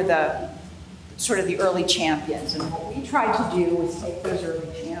the sort of the early champions, and what we tried to do was take those early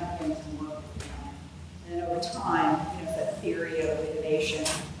champions and work over time, that theory of innovation.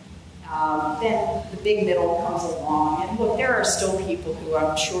 Then the big middle comes along, and look, there are still people who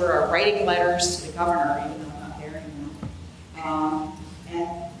I'm sure are writing letters to the governor, even though I'm not there anymore.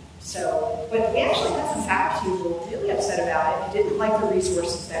 But we actually had some faculty who were really upset about it and didn't like the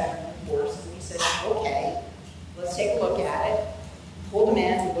resources that were in the course. And we said, okay, let's take a look at it. Pulled them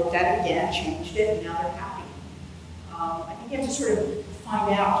in, we looked at it again, changed it, and now they're happy. I think you have to sort of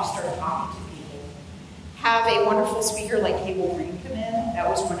find out, just start talking to people. Have a wonderful speaker like Cable Green come in. That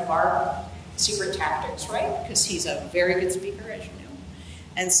was one of our secret tactics, right? Because he's a very good speaker, as you know.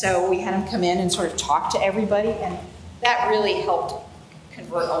 And so we had him come in and sort of talk to everybody, and that really helped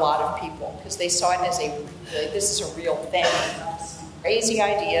convert a lot of people because they saw it as this is a real thing, not some crazy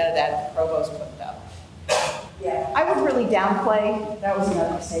idea that the provost put up. Yeah, I would really downplay. That was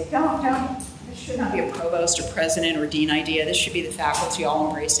another mistake. Don't. This should not be a provost or president or dean idea. This should be the faculty all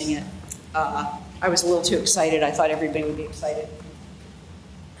embracing it. I was a little too excited. I thought everybody would be excited.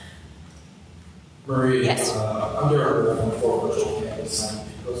 Marie, yes. Under our work for virtual campus, I'm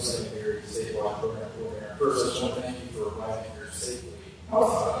the post-secondary statewide program coordinator. First, I just want to thank you for arriving here safely.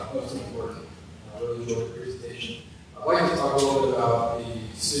 Most important. I really enjoyed the presentation. I'd like to talk a little bit about the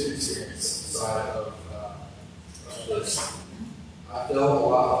student experience side of this. I've dealt a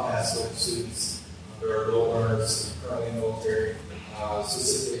lot in the past with students who are adult learners currently in the military,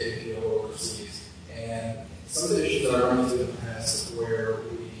 specifically APO overseas. And some of the issues that I run into in the past where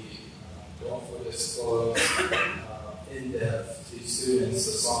we don't fully disclose in depth to students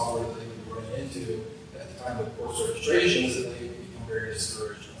the software that they would be running into at the time of course registrations, that they become very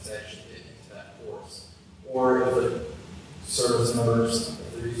discouraged once they actually get into that course. Or if the service members,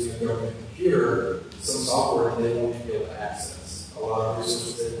 if they're using a government computer, some software they won't even be able to access. A lot of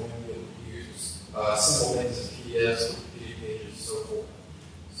resources they won't even be able to use. Simple things as PDFs, Wikipedia pages, and so forth.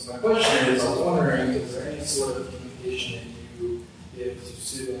 So my question is, I was wondering, is there any sort of communication that you give to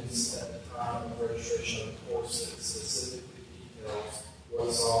students at the time of registration of the course that specifically details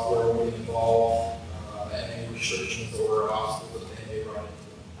what software will be involved and any restrictions or obstacles that they may run into?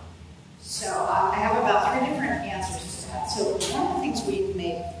 So I have about 3 different answers to that. So one of the things we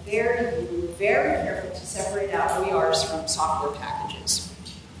make very, very careful to separate out OERs from software packages.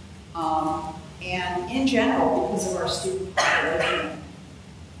 And in general, because of our student population,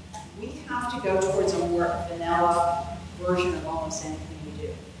 we have to go towards a more vanilla version of almost anything we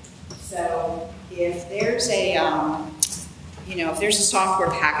do. So if there's a, if there's a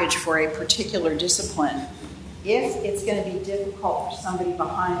software package for a particular discipline, if it's going to be difficult for somebody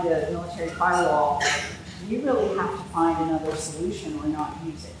behind a military firewall, you really have to find another solution or not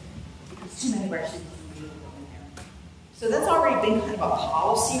use it, because too many of our students can go in there. So that's already been kind of a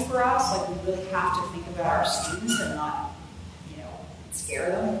policy for us. Like, we really have to think about our students and not, scare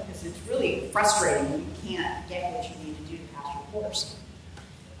them, because it's really frustrating when you can't get what you need to do to pass your course.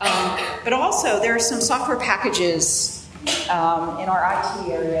 But also, there are some software packages in our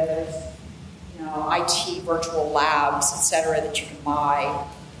IT area. There's IT virtual labs, et cetera, that you can buy.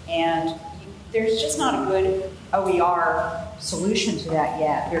 And there's just not a good OER solution to that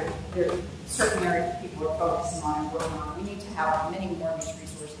yet. There are certain areas that people are focusing on and working on. We need to have many more of these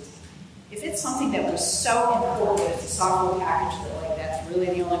resources. If it's something that was so important as a software package that that's really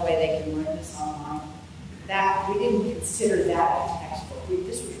the only way they can learn this online, that we didn't consider that a textbook.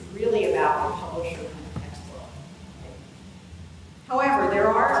 This was really about the publisher kind of textbook. However, there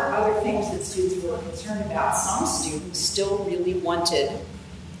are other things that students were concerned about. Some students still really wanted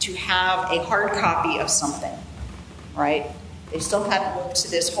to have a hard copy of something, right? They still hadn't looked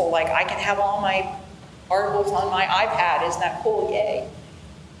to this whole, I can have all my articles on my iPad, isn't that cool? Yay.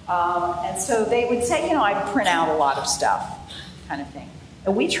 And so they would say, I print out a lot of stuff, kind of thing.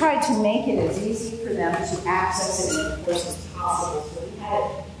 And we tried to make it as easy for them to access it in the course as possible. So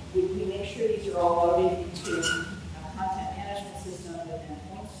we make sure these are all loaded into a content management system that then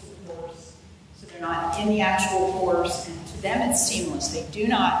points to the course, so they're not in the actual course, and to them it's seamless. They do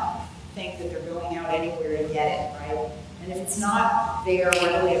not think that they're going out anywhere to get it, right? And if it's not there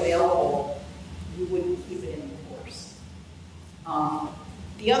readily available, you wouldn't keep it in the course.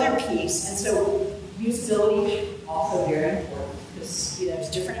 The other piece, and so usability, also very important, because there's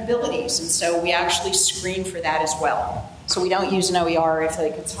different abilities, and so we actually screen for that as well. So we don't use an OER if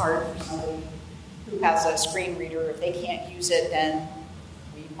it's hard for somebody who has a screen reader. If they can't use it, then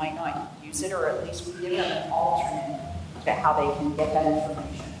we might not use it, or at least we give them an alternate to how they can get that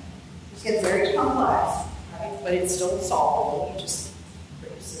information. This gets very complex, right? But it's still solvable. You just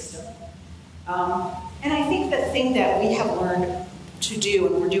create a system. And I think the thing that we have learned to do,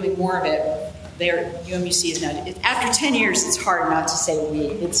 and we're doing more of it, UMUC is now, after 10 years, it's hard not to say we.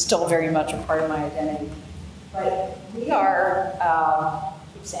 It's still very much a part of my identity. But we are,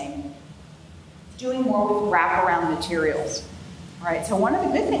 keep saying, doing more with wraparound materials. Right, so one of the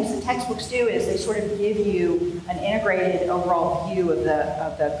good things that textbooks do is they sort of give you an integrated overall view of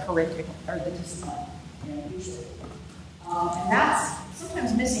the curriculum or the discipline, usually. And that's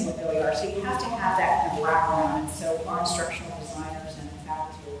sometimes missing with OER, so you have to have that kind of wraparound. And so our instructional designers and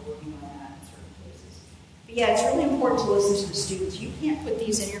faculty are working on that in certain cases. But yeah, it's really important to listen to the students. You can't put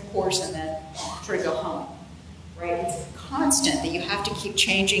these in your course and then sort of go home, right? It's constant that you have to keep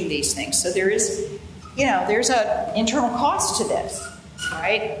changing these things. So there is, there's an internal cost to this,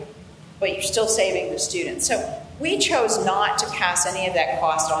 right? But you're still saving the students. So we chose not to pass any of that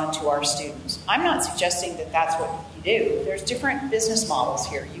cost on to our students. I'm not suggesting that that's what you do. There's different business models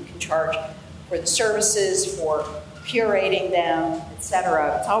here. You can charge for the services, for curating them,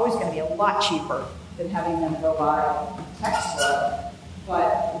 etc. It's always going to be a lot cheaper than having them go buy a textbook,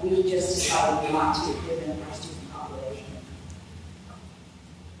 but we just decided not to given our student population.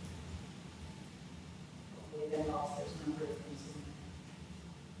 Hopefully that helps. There's a number of things in there.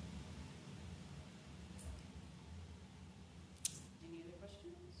 Any other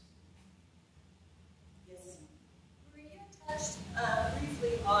questions? Yes. Maria touched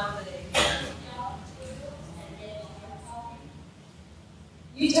briefly on the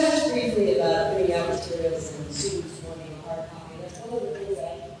You touched briefly about printing out materials and students wanting a hard copy. That's one of the things that I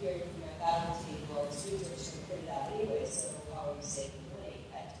keep hearing from my faculty. Well, the students are just going to print it out anyway, so how are you saving money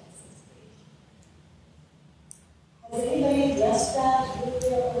at 10 cents a page? Has anybody addressed that with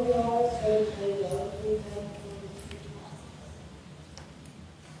their OERs?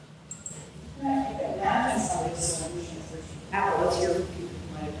 I think imagine somebody's solution for Apple. What's your people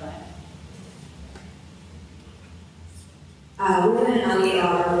who might have done it? We've been in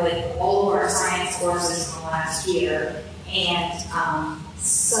OER with all of our science courses from last year, and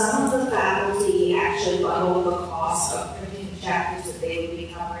some of the faculty actually bundled the cost of printing chapters that they would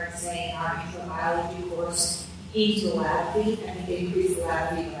be covering, say, in our microbiology course into lab fee. I think they increased the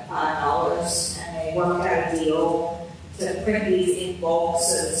lab fee by $5, and they worked out a deal to print these in bulk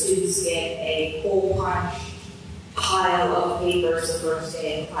so the students get a hole punch pile of papers the first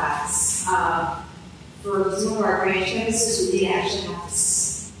day of class. For some of our branch campuses, we did actually have to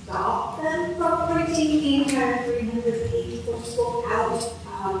stop them from printing the entire 300-page course book out.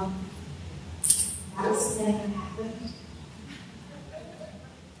 That was the thing that happened.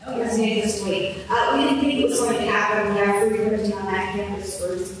 Oh, yes, just wait. We didn't think it was going to happen. We have free printing on that campus for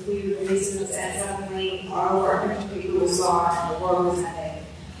clear reasons, and suddenly all of our printing paper was gone and the world was ending.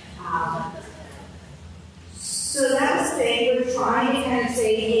 So that's the thing. We're trying to kind of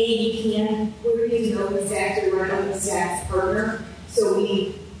say, hey, we're using OpenStack, we're an OpenStack partner. So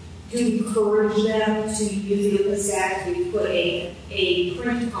we do encourage them to use the OpenStack. We put a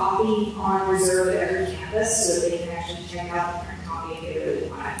print copy on reserve at every campus so that they can actually check out the print copy if they really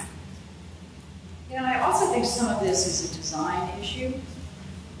want it. I also think some of this is a design issue.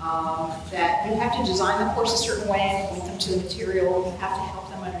 That you have to design the course a certain way and point them to the material. You have to help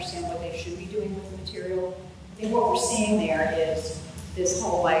them understand what they should be doing with the material. I think what we're seeing there is this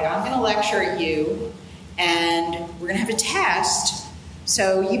whole I'm going to lecture at you, and we're going to have a test,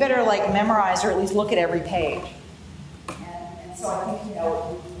 so you better memorize or at least look at every page. And so I think,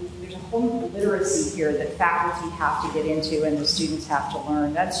 there's a whole literacy here that faculty have to get into and the students have to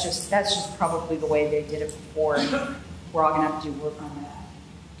learn. That's just probably the way they did it before, and we're all going to have to do work on that.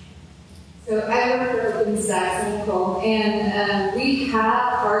 So I work for OpenStack, Nicole, and we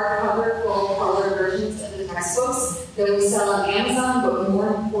have hardcover, full-color versions of the textbooks that we sell on Amazon, but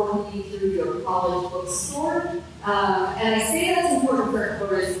more importantly through your college bookstore. And I say that's important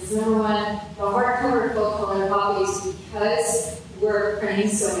for reasons. Number one, the hardcover, full-color copies, because we're printing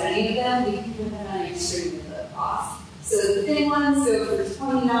so many of them, we can print them at an extremely low cost. So the thin ones go for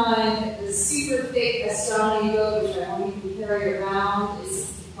 $29. The super thick astronomy book, which I won't even carry around,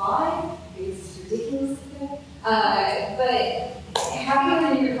 is $65. It's ridiculous. But having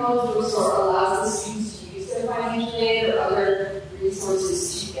it in your college bookstore allows the students to use their financial aid or other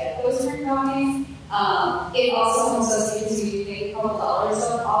resources to get those print copies. It also helps us because we make a couple dollars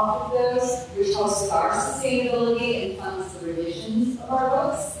off of those, which helps with our sustainability and funds the revisions of our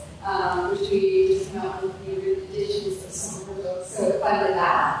books, which we just come out with new editions of some of our books. So it funded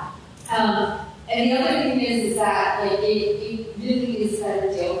that. And the other thing is that it really is a better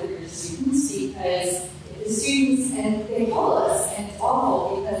deal for your students, because the students, and they call us, and it's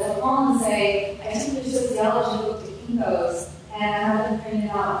awful because they'll call and say, I took the sociology book to Kinko's and I have them printed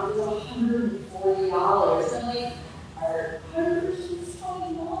out, it was $140. And I'm like, our version is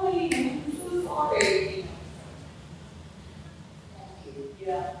 $29. I'm so sorry.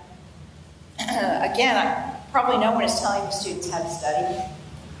 Yeah. Again, Probably no one is telling the students how to study,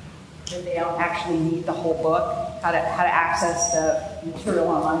 that they don't actually need the whole book, how to access the material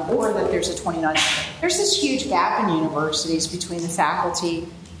online, or that there's a 29. There's this huge gap in universities between the faculty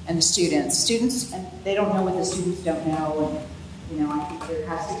and the students. Students, and they don't know what the students don't know, and I think there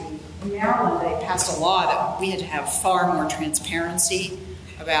has to be. In Maryland, they passed a law that we had to have far more transparency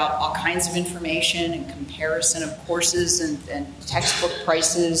about all kinds of information and comparison of courses and textbook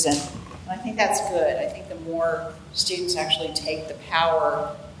prices, and I think that's good. I think the more students actually take the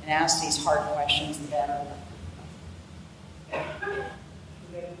power and ask these hard questions, the better.